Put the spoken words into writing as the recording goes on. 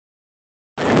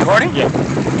recording? Yeah.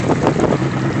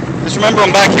 Just remember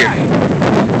I'm back here.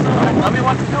 Tell me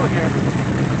what to do here.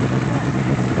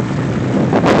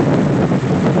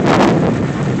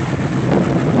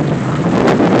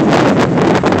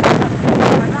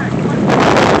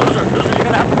 Loser, you're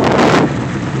gonna have to work.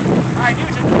 Alright, give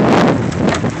it to me.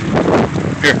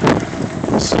 Here.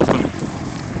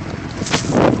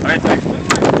 Alright, thanks.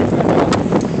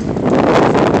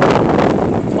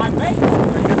 My bait.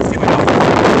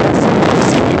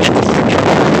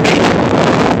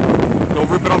 Don't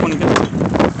rip it off when you get it.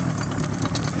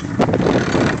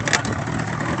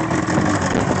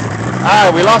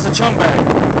 Alright, we lost a chunk bag.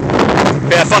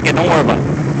 Yeah, fuck it, don't worry about it.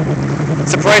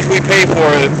 It's the price we pay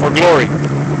for glory.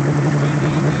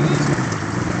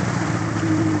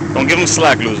 Don't give him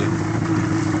slack, loser.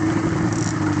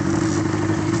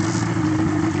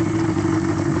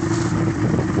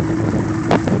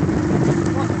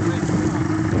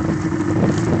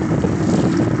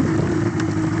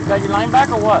 You got your line back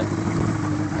or what?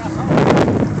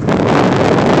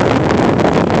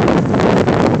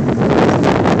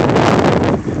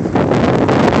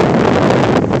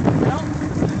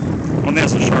 Well,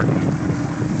 that's a shark.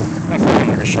 That's looking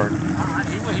like a shark. He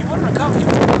wouldn't recover.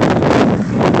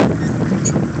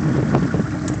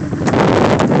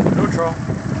 Neutral.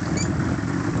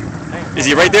 Is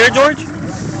he right there, George?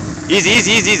 Easy,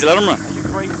 easy, easy, easy. Let him run. Are you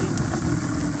crazy?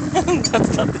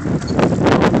 That's not...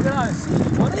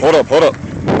 Hold up, hold up.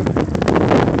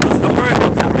 Don't worry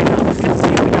about that right now. Let's get the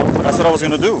seaweed out. That's what I was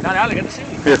gonna do. Now, get the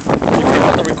seaweed. Here. Don't worry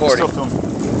about the recording. Still film.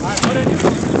 Alright, what did you do?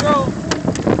 Go.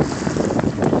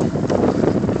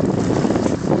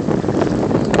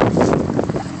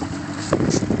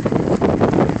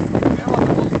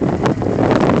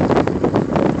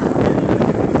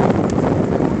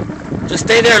 Just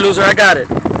stay there, loser. I got it.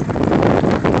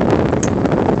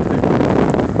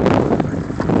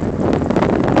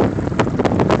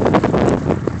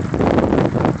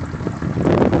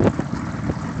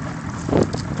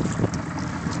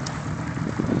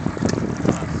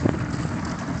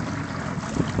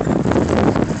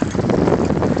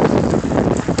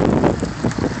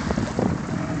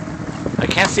 I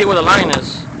can't see where the line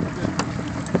is.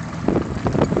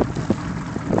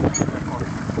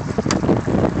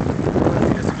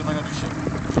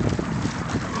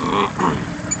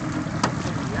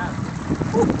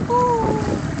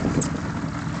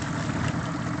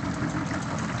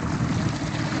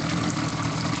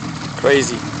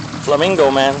 Crazy. Flamingo,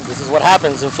 man. This is what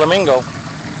happens in Flamingo.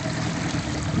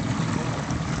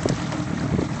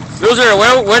 Loser,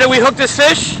 where did we hook this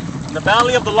fish? In the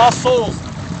Valley of the Lost Souls.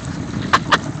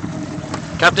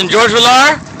 Captain George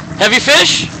Villar, heavy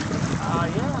fish? Yeah.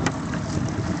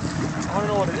 I want to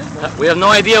know what it is, though. We have no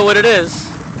idea what it is.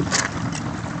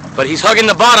 But he's hugging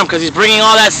the bottom because he's bringing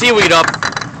all that seaweed up.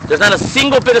 There's not a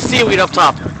single bit of seaweed up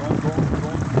top.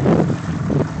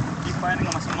 Keep finding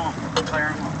them.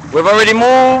 We've already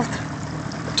moved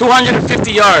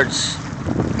 250 yards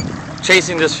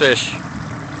chasing this fish.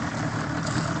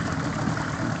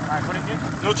 Alright, what did you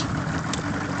do?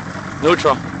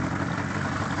 Neutral.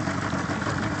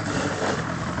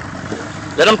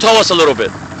 Let him tow us a little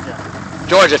bit. Yeah.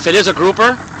 George, if it is a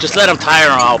grouper, just let him tire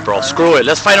him out, bro. Screw it.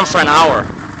 Let's fight him for an hour.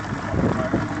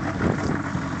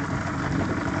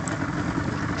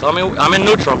 Tell me, I'm in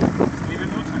neutral. Leave it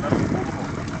neutral. Let him move the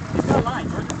boat. He's got a line.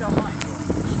 George, he's got a line.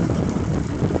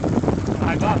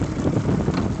 I got it.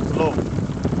 It's low.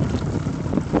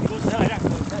 Close the head.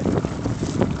 Close the head.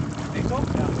 Think so?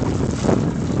 Yeah.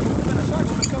 It's been a shark.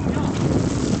 It's coming out.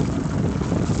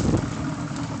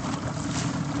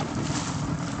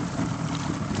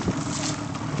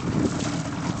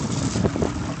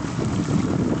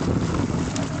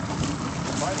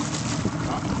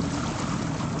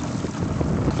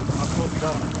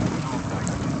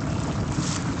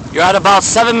 You're at about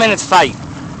 7 minutes fight.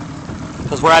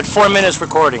 Because we're at 4 minutes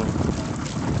recording.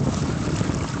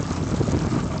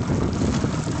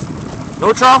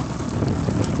 Neutral?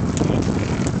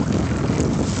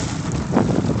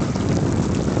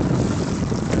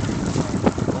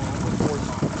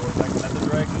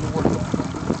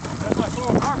 That's my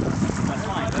fluorocarbon. That's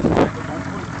fine. That's fine. But don't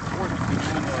put it towards me.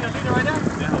 See that leader right there?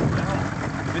 Yeah.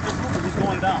 If it just moves, he's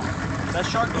going down. That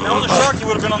shark, if that was a shark, he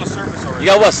would have been on the surface already.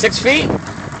 You got what, 6 feet?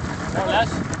 More or less.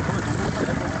 Don't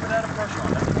put that pressure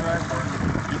on. That's a drag force.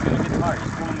 He's going to get tired.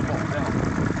 He's pulling the boat down.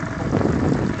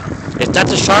 If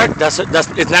that's a shark,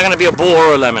 it's not going to be a bull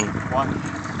or a lemon. Why?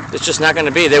 It's just not going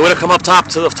to be. They would have come up top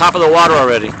to the top of the water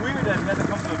already. It's weird that he had to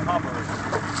come to the top already.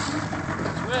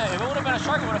 It's weird. If it would have been a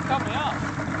shark, it would have cut me off.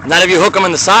 Not if you hook them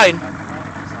in the side. Don't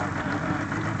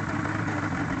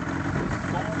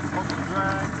hook the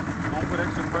drag. Don't put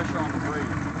extra pressure on the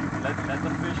braid. Let the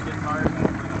fish get tired and we'll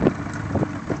bring them.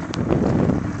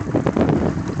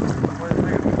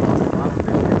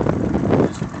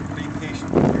 Just be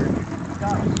patient here.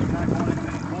 Got him. He's not going into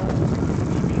any holes.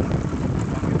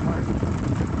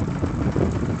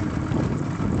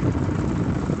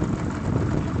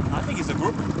 I think he's a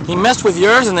grouper. He messed with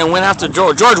yours and then went after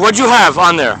George. George, what'd you have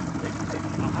on there?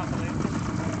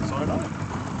 So did I.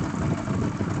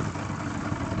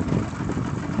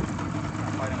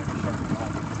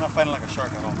 Not fighting like a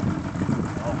shark at all. No.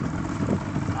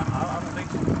 I don't think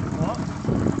so. What?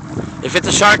 If it's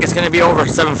a shark, it's going to be over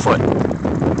 7 foot.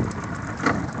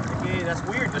 Okay, that's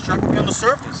weird. The shark will be on the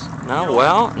surface. No, you know,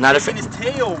 well, not if his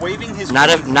tail waving his. Not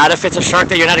if it's a shark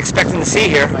that you're not expecting to see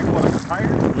here. Like what? A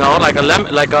tiger? No, like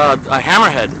a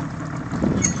hammerhead.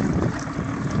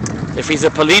 If he's a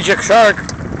pelagic shark,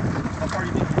 How far do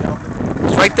you think he's out there?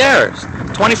 it's right there. It's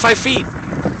 25 feet. Yeah,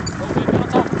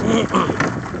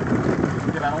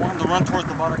 I don't want him to run towards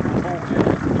the bottom of the boat.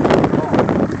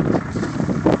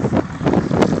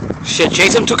 Shit,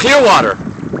 chase him to clear water.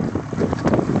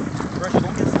 Fresh,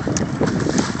 don't get stuck.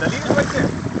 The leader's right there.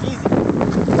 Easy.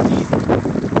 Easy.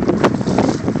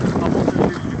 How much of the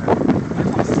leader you have? I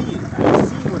want to see it. I want to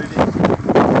see what it is.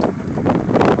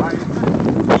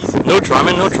 Easy. Neutral, I'm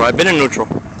in neutral. I've been in neutral.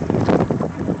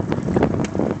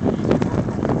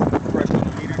 Fresh on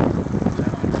the leader.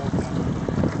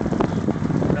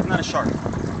 That's not a shark.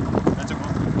 That's a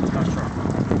grouper. It's not a shark.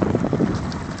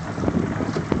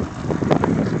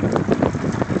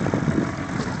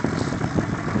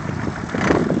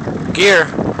 Gear.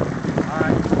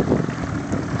 Alright.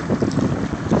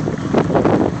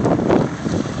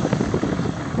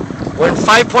 We're in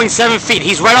 5.7 feet.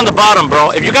 He's right on the bottom,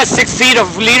 bro. If you got 6 feet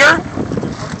of leader,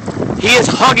 he is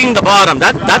hugging the bottom.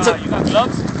 That's a. You got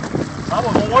gloves?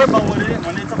 Don't worry about what it is.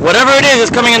 When it's Whatever it is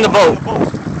coming in the boat.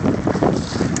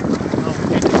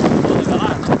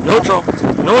 Neutral.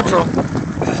 Neutral.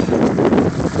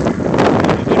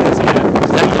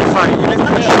 75.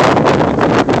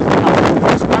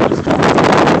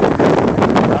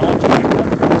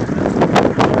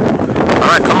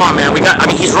 Alright, come on, man. I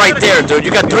mean, he's right there, dude.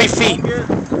 You got 3 feet.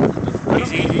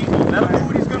 Easy. Let him do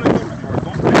what he's going to do.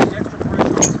 Don't put any extra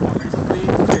pressure on him. It's a big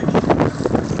fish.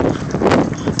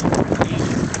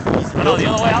 Easy. No, the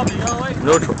other way out, the other way.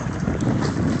 Neutral.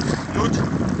 Neutral.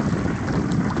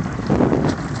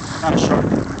 Not a shark.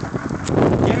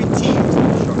 Guaranteed it's not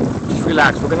a shark. Just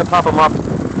relax. We're going to pop him up.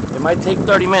 It might take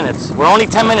 30 minutes. We're only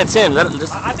 10 minutes in.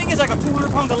 I think it's like a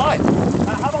 200-pound alive.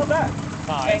 How about that?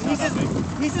 And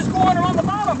he's just going around the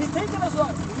bottom. He's taking us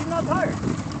on. He's not tired.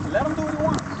 Let him do what he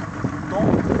wants.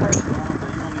 Don't pressure on him that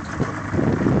you don't need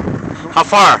to. How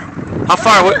far? How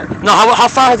far? No, how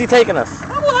far has he taken us?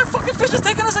 Well, that fucking fish is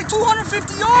taking us like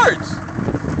 250 yards.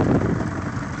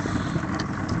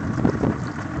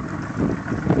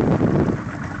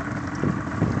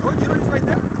 George, you know he's right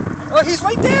there? Oh, he's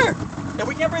right there. And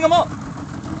we can't bring him up.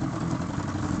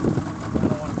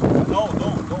 No,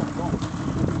 don't.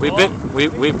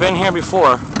 We've been here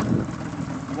before.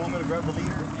 You want me to grab the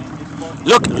leader and get you on?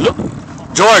 Look,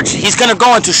 George, he's gonna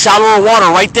go into shallower water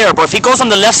right there, bro. If he goes on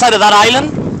the left side of that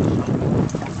island,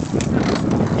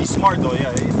 he's smart though,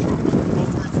 yeah, he's true. Go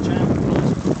towards the channel.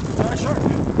 It's not a shark,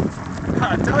 man.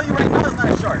 I tell you right now, it's not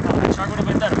a shark. No, that shark would have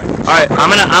been dead already. all right, I'm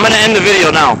gonna end the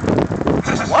video now.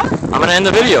 What? I'm gonna end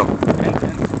the video,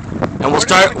 and we'll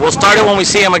start it when we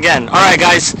see him again. All right,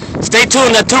 guys, stay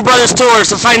tuned at Two Brothers Tours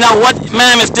to find out what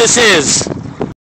mammoth this is.